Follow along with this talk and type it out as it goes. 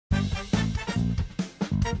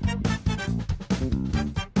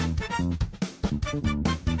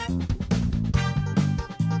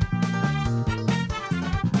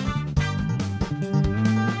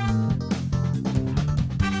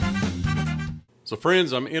So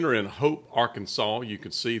friends, I'm entering Hope, Arkansas. You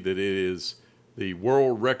can see that it is the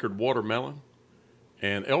world record watermelon.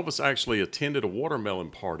 And Elvis actually attended a watermelon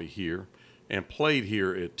party here and played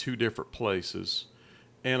here at 2 different places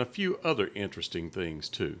and a few other interesting things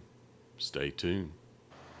too. Stay tuned.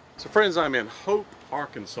 So friends, I'm in Hope,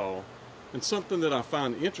 Arkansas, and something that I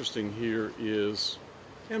find interesting here is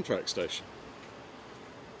Amtrack station.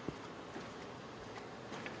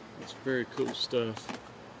 It's very cool stuff.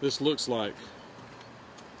 This looks like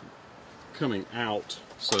coming out,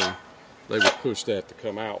 so they would push that to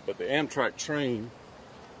come out, but the Amtrack train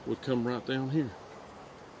would come right down here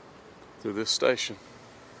through this station.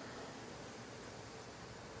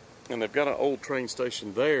 And they've got an old train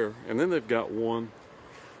station there, and then they've got one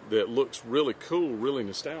that looks really cool, really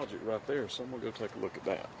nostalgic right there, so I'm gonna go take a look at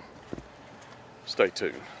that. Stay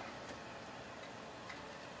tuned.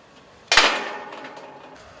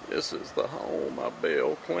 This is the home of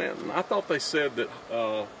Bill Clinton. I thought they said that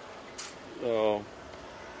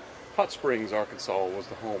Hot Springs, Arkansas was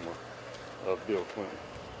the home of Bill Clinton.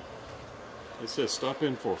 It says stop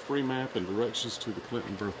in for a free map and directions to the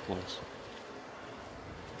Clinton birthplace.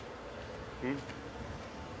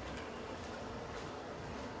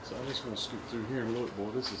 So I just want to scoot through here and look, boy,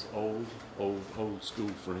 this is old school,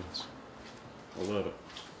 friends. I love it.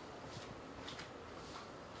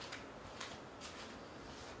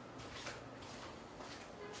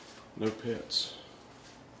 No pets.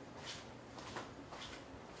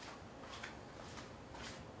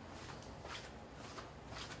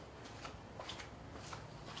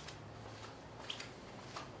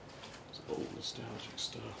 It's old nostalgic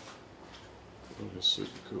stuff. Oh, that's super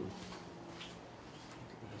cool. Look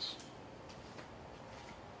at this.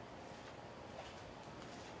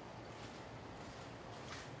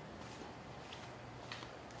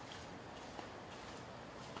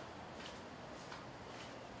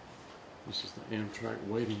 This is the Amtrack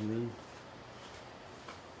waiting room.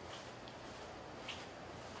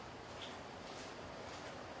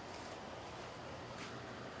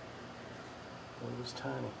 Oh, it's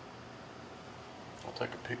tiny. I'll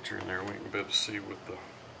take a picture in there. We can be able to see with the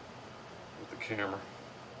camera.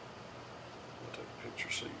 I'll take a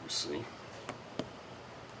picture so you can see.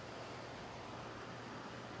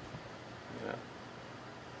 Yeah.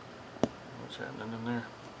 What's happening in there?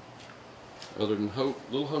 Other than Hope,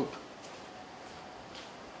 little Hope.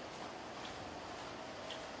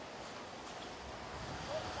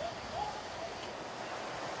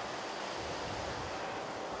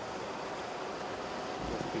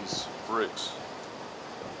 These bricks,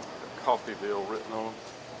 Coffeeville written on them.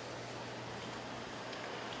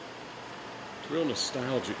 It's a real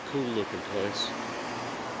nostalgic, cool looking place.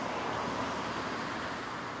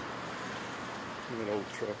 Look at that old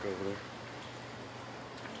truck over there.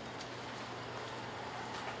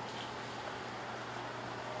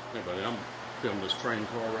 Hey buddy, I'm filming this train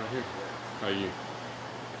car right here. How are you?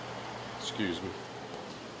 Excuse me.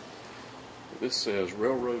 This says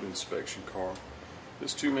railroad inspection car.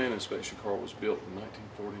 This 2-man inspection car was built in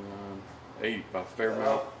 1949-80 by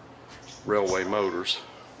Fairmount Railway Motors.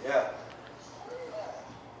 Yeah.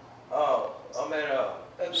 Oh, I'm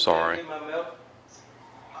at Sorry. Get my milk.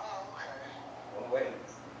 Oh, okay. I'm waiting.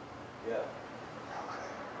 Yeah.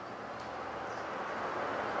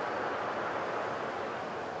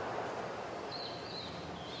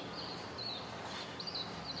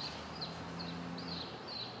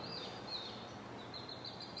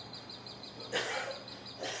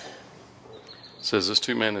 Says this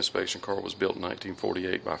 2-man inspection car was built in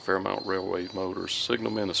 1948 by Fairmount Railway Motors.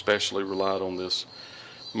 Signalmen especially relied on this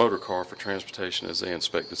motor car for transportation as they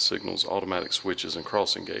inspected signals, automatic switches, and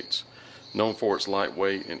crossing gates. Known for its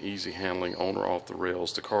lightweight and easy handling on or off the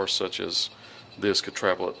rails, the cars such as this could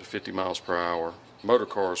travel up to 50 miles per hour. Motor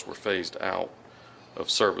cars were phased out of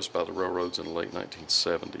service by the railroads in the late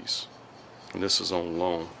 1970s. And this is on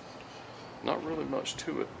loan. Not really much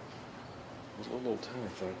to it. It's a little tiny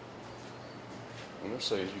thing. And they're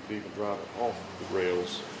saying you could even drive it off the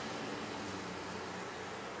rails.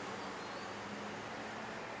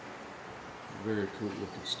 Very cool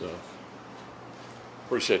looking stuff.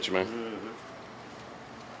 Appreciate you, man.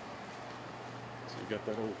 So you got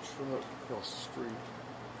that old truck across the street.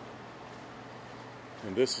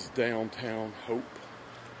 And this is downtown Hope,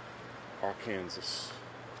 Arkansas.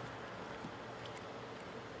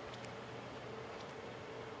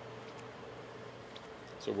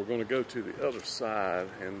 So we're going to go to the other side,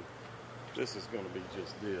 and this is going to be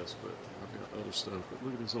just this, but I've got other stuff. But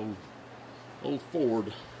look at this old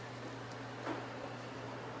Ford.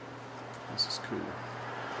 This is cool.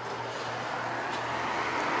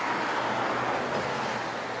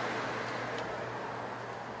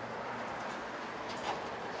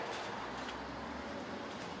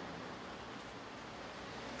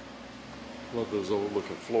 Love those old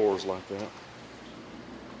looking floors like that.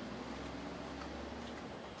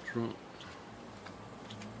 Trunk.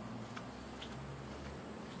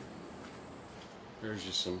 There's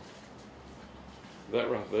just some,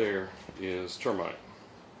 that right there is termite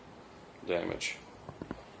damage.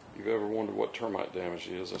 If you've ever wondered what termite damage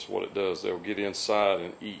is, that's what it does. They'll get inside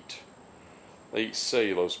and eat. They eat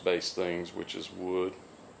cellulose-based things, which is wood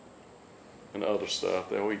and other stuff.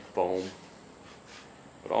 They'll eat foam.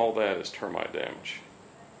 But all that is termite damage.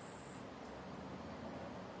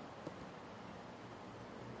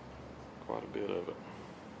 Quite a bit of it.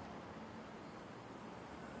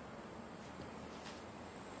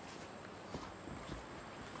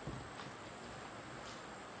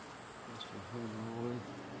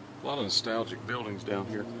 A lot of nostalgic buildings down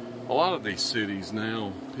here. A lot of these cities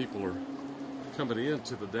now, people are coming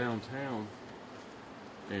into the downtown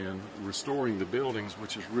and restoring the buildings,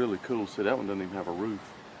 which is really cool. See, that one doesn't even have a roof.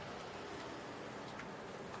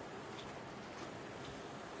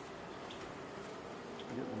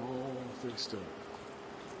 Getting them all fixed up.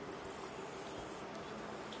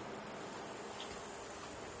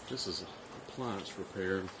 This is appliance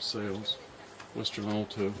repair and sales. Western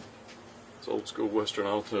Auto. It's old school Western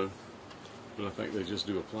Auto, but I think they just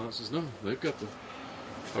do appliances. No, they've got the...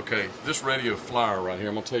 Okay, this radio flyer right here,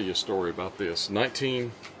 I'm going to tell you a story about this.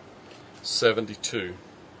 1972,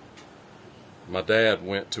 my dad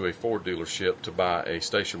went to a Ford dealership to buy a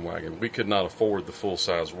station wagon. We could not afford the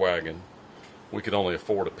full-size wagon. We could only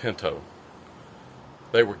afford a Pinto.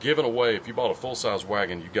 They were giving away, if you bought a full-size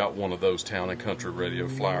wagon, you got one of those Town and Country radio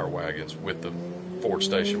flyer wagons with the Ford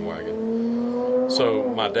station wagon. So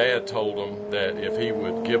my dad told him that if he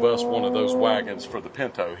would give us one of those wagons for the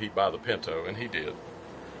Pinto, he'd buy the Pinto, and he did.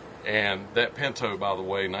 And that Pinto, by the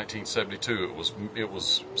way, 1972, it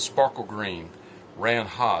was sparkle green, ran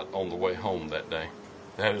hot on the way home that day.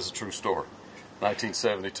 That is a true story.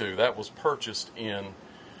 1972. That was purchased in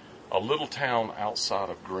a little town outside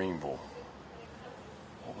of Greenville.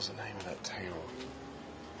 What was the name of that town?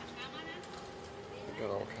 They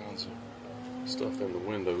got all kinds of stuff in the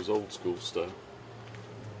windows, old school stuff.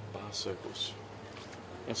 Bicycles.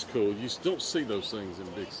 That's cool. You don't see those things in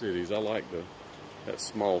big cities. I like that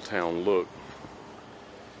small town look.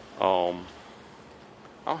 I'll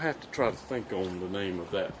have to try to think on the name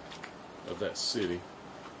of that city.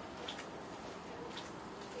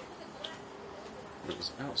 It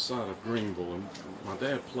was outside of Greenville, and my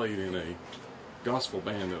dad played in a gospel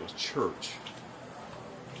band that was church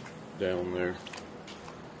down there.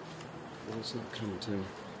 Well, it's not coming to me.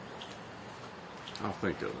 I'll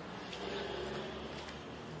think of it.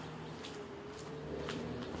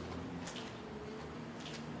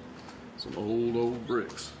 Some old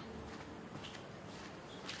bricks.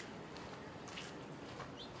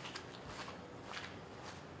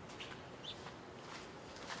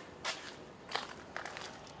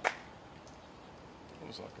 It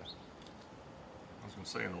was like I was going to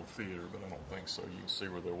say an old theater, but I don't think so. You can see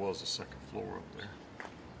where there was a second floor up there.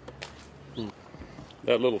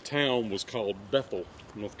 That little town was called Bethel,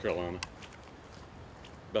 North Carolina.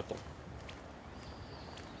 Bethel.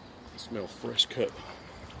 I smell fresh cut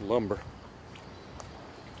lumber. I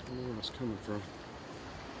don't know where it's coming from.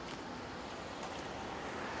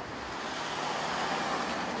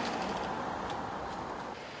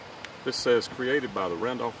 This says, created by the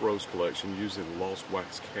Randolph Rose Collection using the lost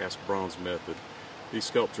wax cast bronze method. These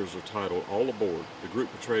sculptures are titled All Aboard. The group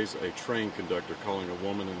portrays a train conductor calling a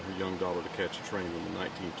woman and her young daughter to catch a train in the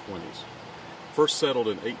 1920s. First settled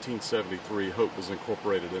in 1873, Hope was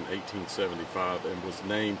incorporated in 1875 and was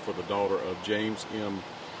named for the daughter of James M.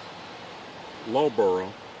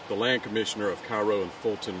 Lawborough, the land commissioner of Cairo and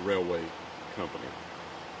Fulton Railway Company.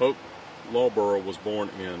 Hope Lawborough was born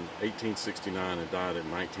in 1869 and died in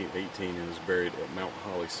 1918 and is buried at Mount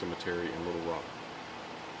Holly Cemetery in Little Rock.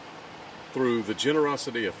 Through the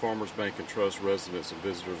generosity of Farmers Bank and Trust, residents and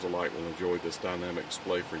visitors alike will enjoy this dynamic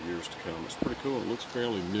display for years to come. It's pretty cool. It looks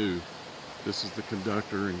fairly new. This is the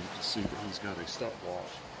conductor, and you can see that he's got a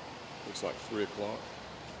stopwatch. Looks like 3 o'clock.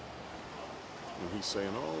 And he's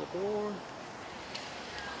saying, all aboard.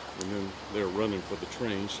 And then they're running for the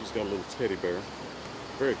train. She's got a little teddy bear.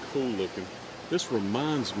 Very cool looking. This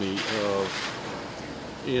reminds me of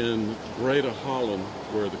in Greater Holland,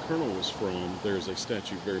 where the Colonel was from, there's a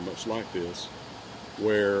statue very much like this,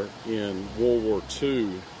 where in World War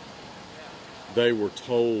II, they were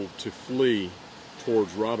told to flee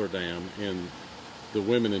towards Rotterdam, and the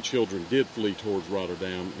women and children did flee towards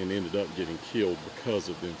Rotterdam and ended up getting killed because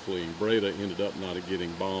of them fleeing. Breda ended up not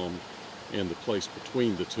getting bombed, and the place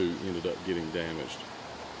between the two ended up getting damaged.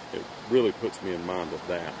 It really puts me in mind of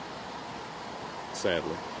that,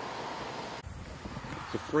 sadly.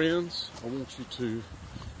 So friends, I want you to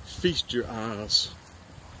feast your eyes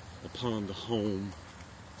upon the home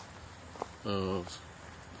of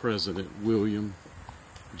President William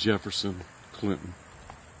Jefferson Clinton.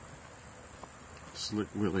 Slick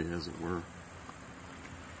Willie, as it were.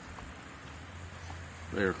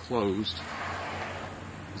 They are closed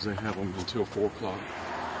because they have them until 4 o'clock.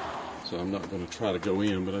 So I'm not going to try to go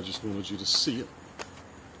in, but I just wanted you to see it.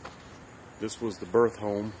 This was the birth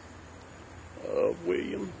home of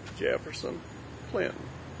William Jefferson Clinton.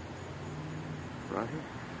 Right here.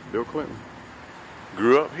 Bill Clinton.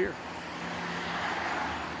 Grew up here.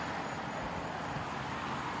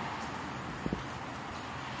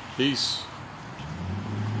 He's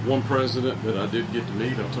one president that I did get to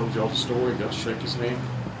meet. I told y'all the story, got to shake his hand.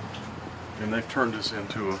 And they've turned this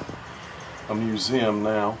into a museum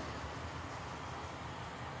now.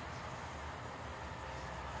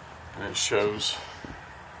 And it shows,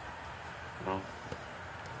 well,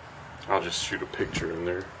 I'll just shoot a picture in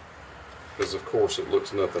there, because of course it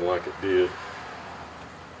looks nothing like it did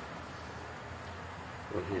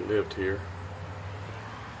when he lived here.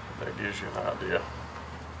 That gives you an idea.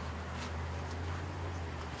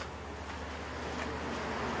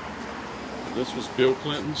 This was Bill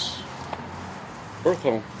Clinton's birth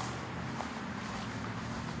home.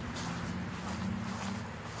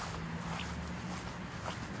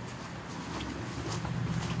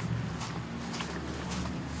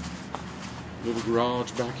 Little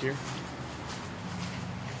garage back here.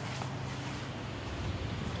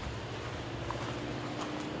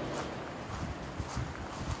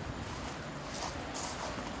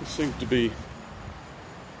 This seems to be,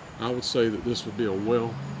 I would say that this would be a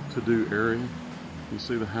well-to-do area. You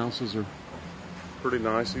see the houses are pretty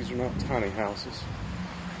nice. These are not tiny houses.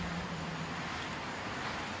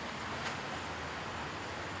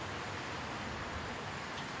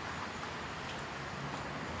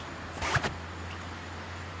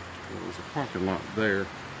 There's a parking lot there.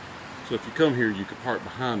 So if you come here, you could park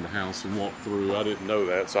behind the house and walk through. I didn't know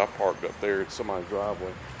that, so I parked up there. It's somebody's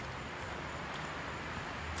driveway.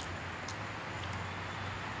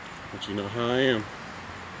 But you know how I am.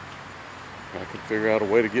 I can figure out a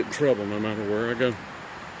way to get in trouble no matter where I go.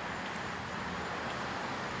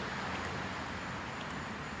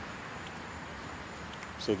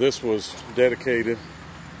 So this was dedicated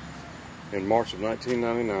in March of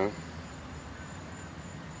 1999.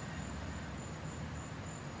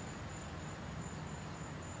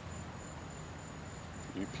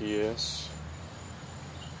 UPS.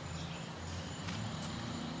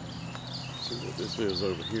 Let's see what this is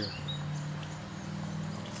over here.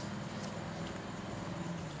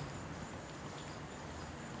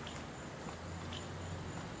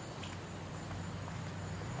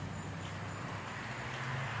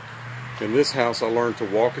 In this house, I learned to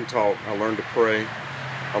walk and talk. I learned to pray.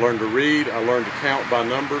 I learned to read. I learned to count by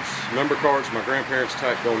numbers. Number cards my grandparents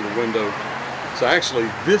tacked on the window. So actually,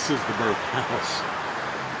 this is the birth house.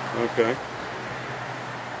 Okay.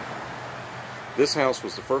 This house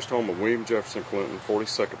was the first home of William Jefferson Clinton,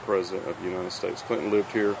 42nd President of the United States. Clinton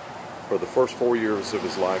lived here for the first 4 years of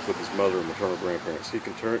his life with his mother and maternal grandparents. He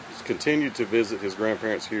continued to visit his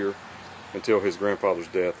grandparents here until his grandfather's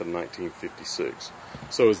death in 1956.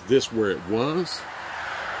 So is this where it was?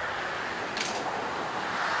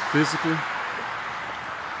 Physically?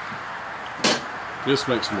 This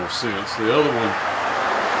makes more sense. The other one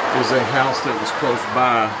is a house that was close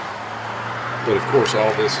by, but of course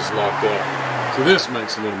all this is locked up. So this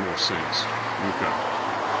makes a little more sense. Okay.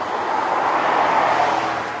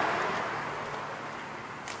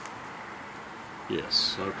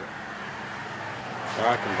 Yes, okay.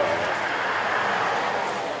 I can buy that.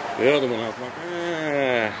 The other one, I was like,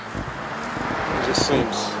 it just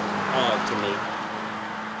seems odd to me.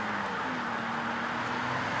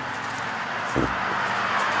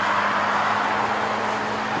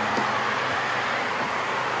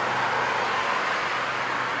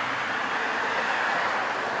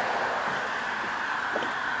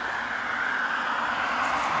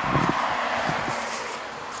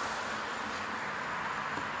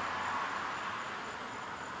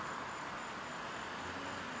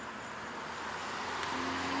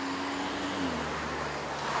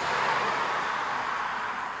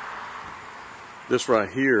 This right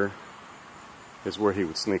here is where he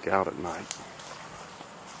would sneak out at night.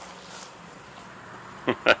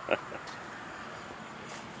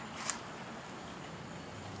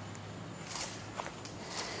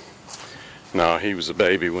 No, he was a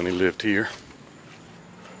baby when he lived here.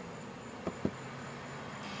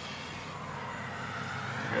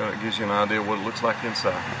 Yeah, that gives you an idea what it looks like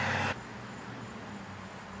inside.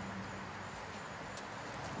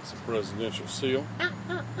 It's a presidential seal.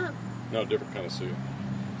 No, different kind of seal.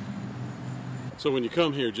 So when you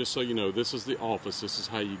come here, just so you know, this is the office. This is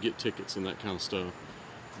how you get tickets and that kind of stuff.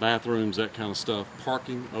 Bathrooms, that kind of stuff.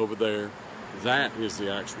 Parking over there. That is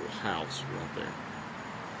the actual house right there.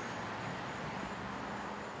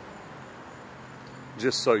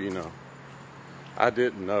 Just so you know. I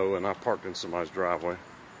didn't know, and I parked in somebody's driveway.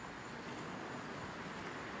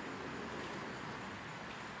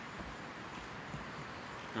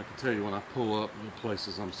 I can tell you when I pull up the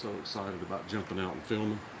places I'm so excited about jumping out and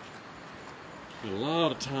filming. And a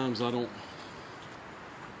lot of times I don't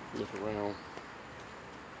look around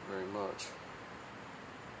very much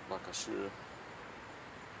like I should.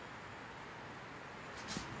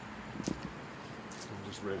 I'm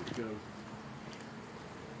just ready to go.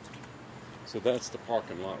 So that's the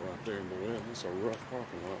parking lot right there in the way. It's a rough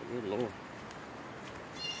parking lot, good Lord.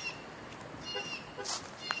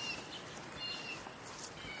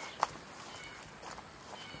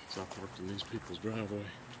 So I parked in these people's driveway.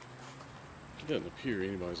 It doesn't appear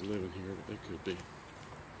anybody's living here, but they could be.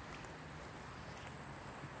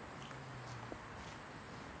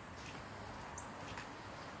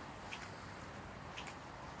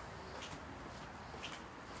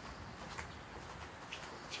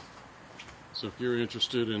 So if you're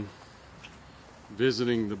interested in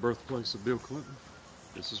visiting the birthplace of Bill Clinton,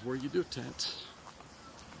 this is where you do it at.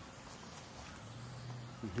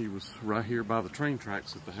 And he was right here by the train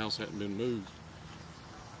tracks if the house hadn't been moved.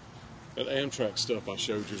 That Amtrack stuff I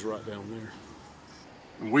showed you is right down there.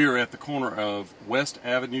 And we are at the corner of West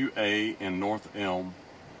Avenue A and North Elm.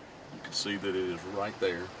 You can see that it is right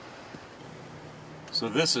there. So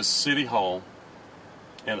this is City Hall.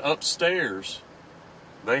 And upstairs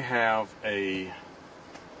they have a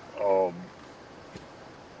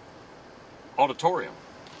auditorium.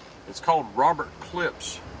 It's called Robert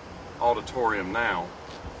Clips Auditorium now.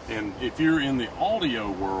 And if you're in the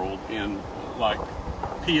audio world, in like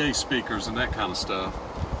PA speakers and that kind of stuff,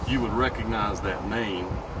 you would recognize that name.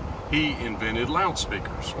 He invented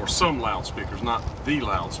loudspeakers, or some loudspeakers, not the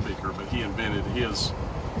loudspeaker, but he invented his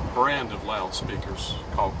brand of loudspeakers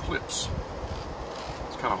called Clips.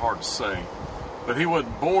 It's kind of hard to say. But he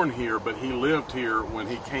wasn't born here, but he lived here when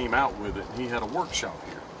he came out with it. He had a workshop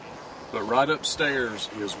here. But right upstairs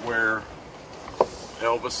is where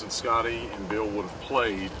Elvis and Scotty and Bill would have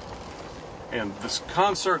played. And this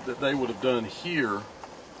concert that they would have done here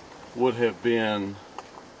would have been,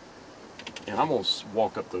 and I'm going to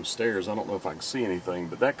walk up those stairs. I don't know if I can see anything,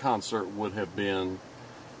 but that concert would have been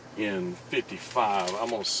in '55. I'm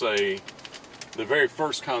going to say the very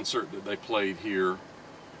first concert that they played here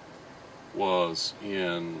was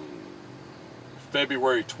in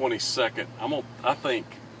February 22nd. I think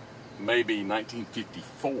maybe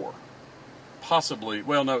 1954. Possibly,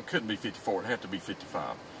 well, no, it couldn't be 54. It'd have to be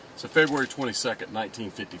 55. So February 22nd,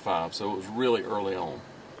 1955. So it was really early on.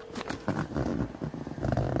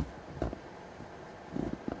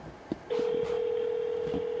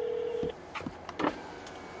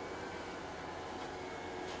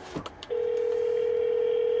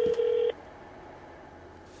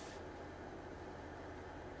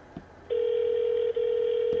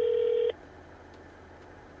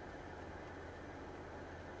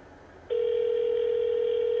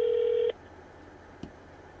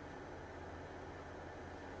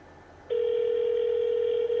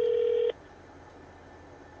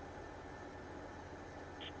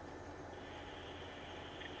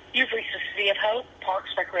 You've reached the City of Hope, Parks,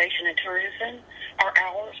 Recreation, and Tourism. Our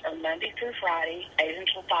hours are Monday through Friday, 8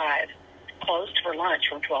 until 5, closed for lunch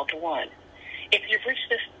from 12 to 1. If you've reached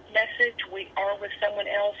this message, we are with someone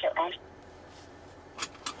else or on...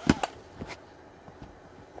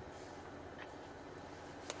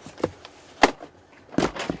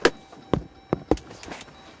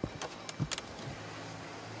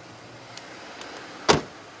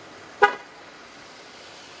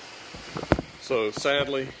 So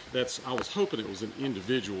sadly, I was hoping it was an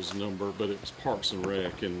individual's number, but it was Parks and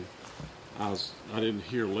Rec, and I didn't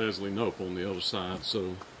hear Leslie Knope on the other side,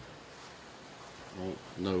 so I don't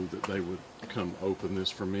know that they would come open this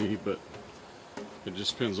for me, but it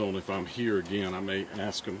just depends on if I'm here again. I may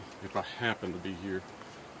ask them if I happen to be here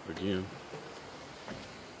again.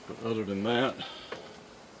 But other than that,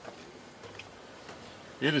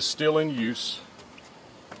 it is still in use.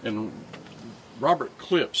 And Robert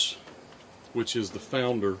Clips, which is the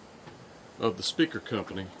founder of the speaker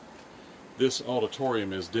company, this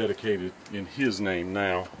auditorium is dedicated in his name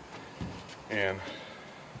now. And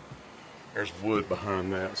there's wood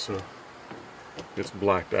behind that, so it's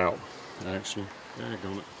blacked out, actually.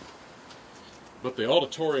 Daggone it. But the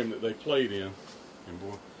auditorium that they played in, and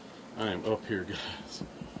boy, I am up here, guys.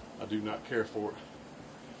 I do not care for it.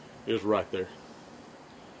 It was right there.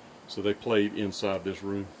 So they played inside this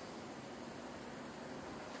room.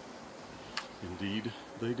 Indeed,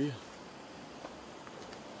 they did.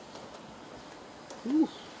 Whew.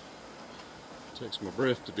 Takes my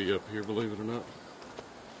breath to be up here, believe it or not.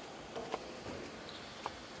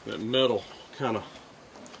 That metal kind of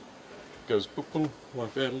goes boom, boom,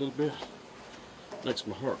 like that a little bit. Makes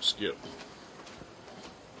my heart skip.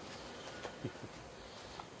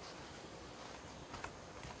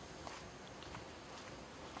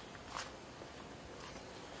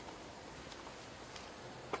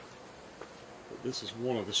 But this is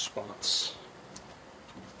one of the spots.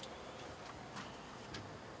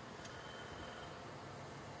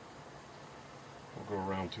 We'll go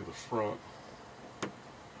around to the front.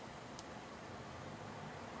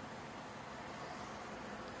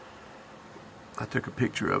 I took a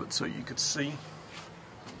picture of it so you could see.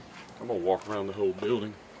 I'm gonna walk around the whole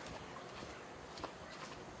building.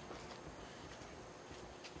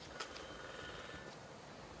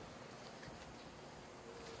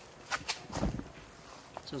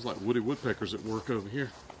 Sounds like woody woodpeckers at work over here.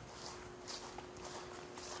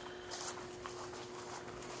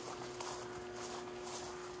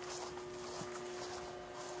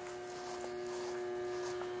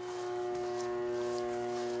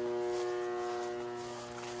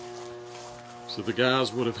 So the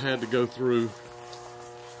guys would have had to go through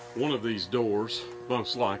one of these doors,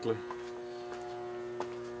 most likely.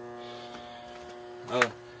 I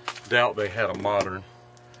doubt they had a modern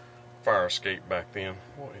fire escape back then.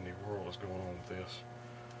 What in the world is going on with this?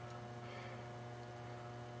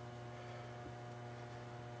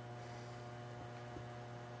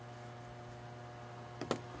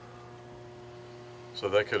 So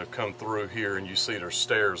they could have come through here, and you see there's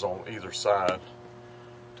stairs on either side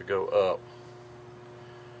to go up.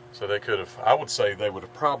 So they could have, I would say they would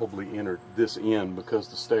have probably entered this end because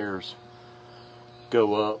the stairs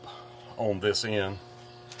go up on this end.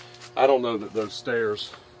 I don't know that those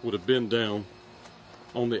stairs would have been down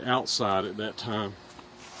on the outside at that time.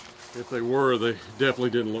 If they were, they definitely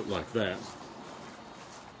didn't look like that.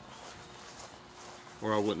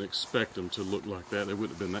 Or I wouldn't expect them to look like that. They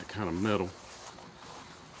wouldn't have been that kind of metal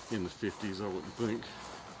in the 50s, I wouldn't think.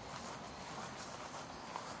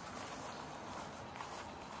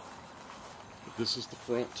 But this is the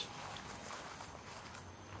front.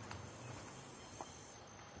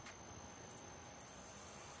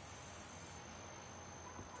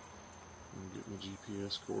 Get my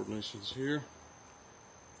GPS coordinations here.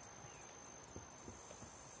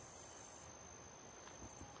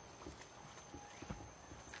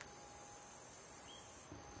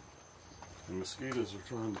 The mosquitoes are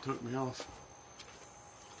trying to took me off.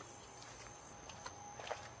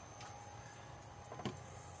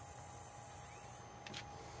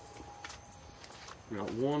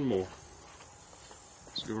 Got one more.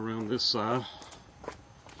 Let's go around this side.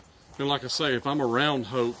 And like I say, if I'm around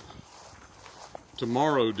Hope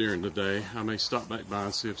tomorrow during the day, I may stop back by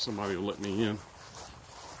and see if somebody will let me in.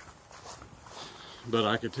 But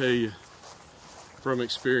I can tell you from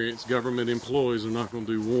experience, government employees are not going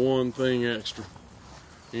to do one thing extra.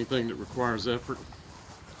 Anything that requires effort.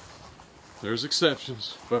 There's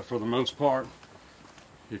exceptions, but for the most part,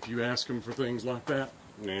 if you ask them for things like that,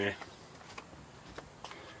 nah.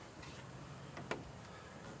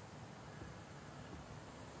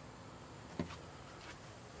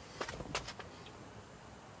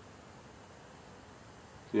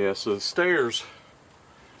 Yeah, so the stairs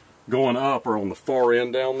going up are on the far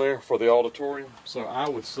end down there for the auditorium. So I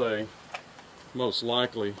would say most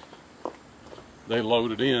likely they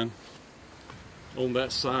loaded in on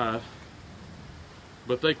that side.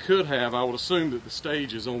 But they could have, I would assume that the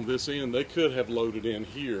stage is on this end, they could have loaded in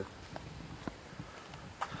here.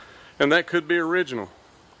 And that could be original.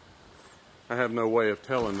 I have no way of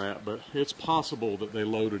telling that, but it's possible that they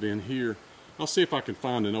loaded in here. I'll see if I can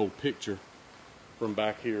find an old picture from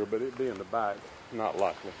back here, but it'd be in the back, not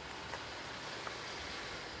likely.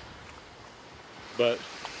 But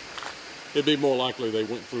it'd be more likely they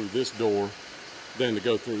went through this door than to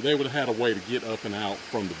go through. They would have had a way to get up and out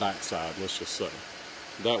from the back side, let's just say.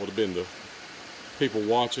 That would have been the people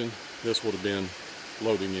watching. This would have been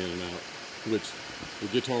loading in and out, which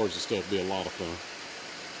with guitars and stuff would be a lot of fun.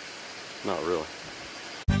 Not really.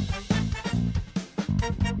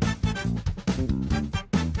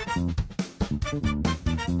 Thank you.